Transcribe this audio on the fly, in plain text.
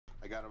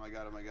got him. I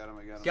got him.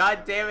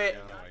 God damn it!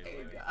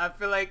 I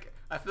feel like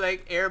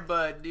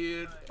Airbud,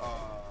 dude.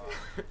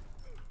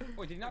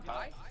 Wait, did he not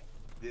die?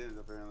 Did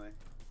apparently.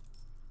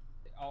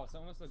 Oh,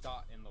 someone must have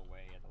got in the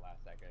way at the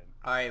last second.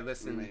 Alright,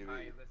 listen. Maybe.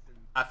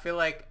 I feel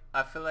like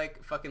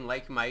fucking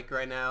like Mike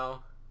right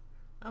now.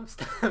 I'm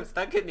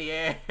stuck in the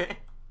air.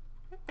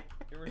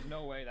 There was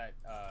no way that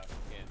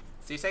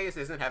So you saying this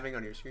isn't happening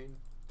on your screen?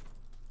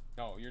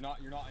 No, you're not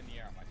in the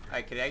air on my screen.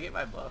 Alright, can I get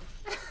my buff?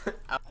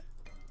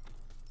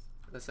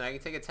 Listen, I can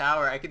take a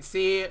tower. I can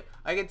see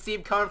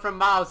him coming from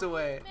miles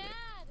away. Mad.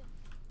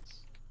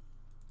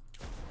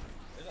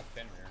 There's a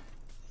Fenrir.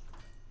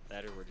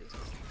 That or we're just...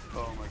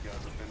 Oh my god,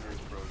 the Fenrir is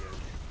broken.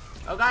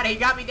 Oh god, he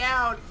got me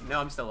down! No,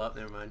 I'm still up.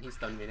 Never mind. He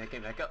stunned me and I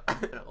came back up. I'm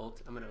gonna ult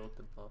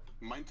the buff.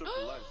 Mine took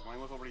the lives. Mine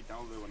was already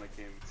down there when I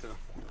came, so...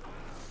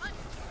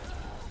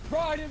 Bro,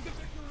 I didn't get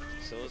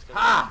victory! So it's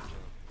Ha!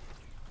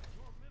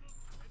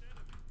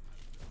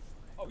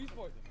 Oh, he's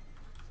poisoned.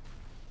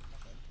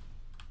 Okay.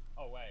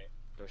 Oh, wait.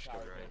 Doshka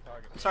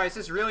right. I'm sorry, this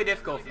is really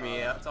difficult for me.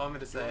 That's all I'm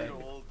gonna say.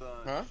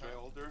 Huh? Should I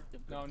hold her?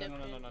 No, we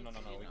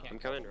can't. I'm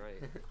coming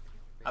right.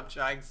 I'm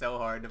trying so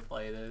hard to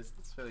play this.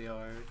 It's really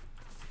hard.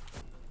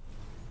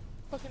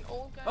 Fucking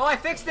old guy. Oh, I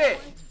fixed it!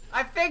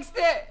 I fixed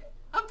it!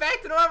 I'm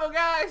back to normal,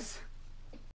 guys!